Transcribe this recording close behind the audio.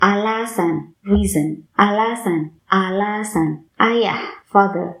alasan, reason, alasan, alasan, ayah,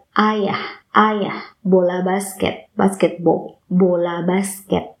 father, ayah, ayah, bola basket, basketball, bola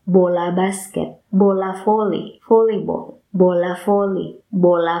basket, bola basket, bola voli, volleyball, bola voli,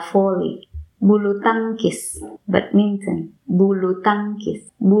 bola voli, bulu tangkis, badminton, bulu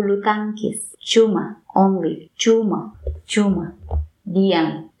tangkis, bulu tangkis, cuma, only, cuma, cuma,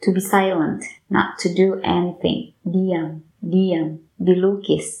 diam, to be silent, not to do anything, diam, diam,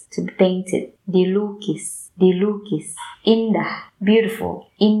 dilukis, to be painted, dilukis, dilukis, indah, beautiful,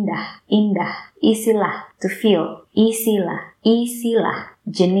 indah, indah, isilah, to feel, isilah, isilah,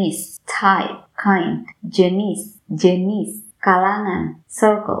 jenis, type, kind, jenis, jenis, kalangan,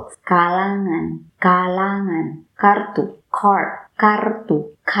 circles, kalangan, kalangan, kartu, card,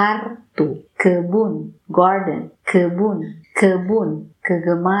 kartu, kartu, kebun, garden, kebun, kebun,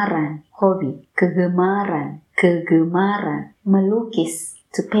 kegemaran, hobi, kegemaran, kegemaran, melukis,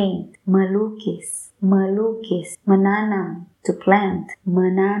 to paint, melukis, melukis, menanam, to plant,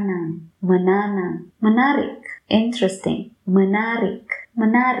 menanam, menanam, menarik, interesting, menarik,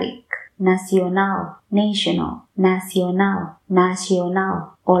 menarik, nasional, national, nasional,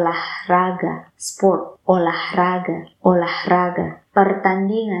 nasional, olahraga, sport, olahraga, olahraga,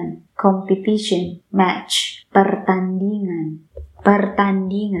 pertandingan, competition, match, pertandingan,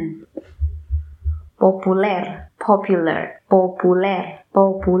 pertandingan, populer, popular, populer,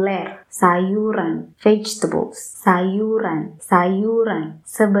 populer, sayuran, vegetables, sayuran, sayuran,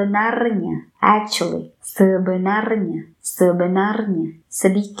 sebenarnya, actually, sebenarnya, sebenarnya,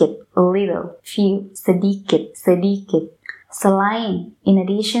 sedikit, a little, few, sedikit, sedikit, selain, in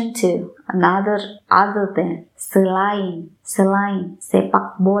addition to, another, other than, selain, selain,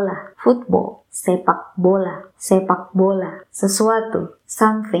 sepak bola, football, sepak bola, sepak bola, sesuatu,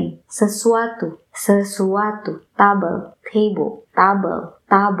 something, sesuatu, sesuatu, table, table, table,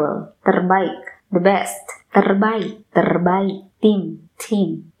 table, terbaik, the best, terbaik, terbaik, tim,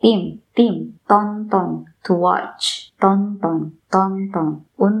 tim, tim, tim, tonton, to watch, tonton, tonton,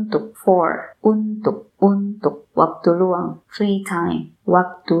 untuk, for, untuk, waktu luang, free time,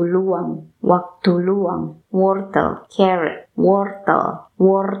 waktu luang, wortel, carrot, wortel,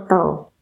 wortel,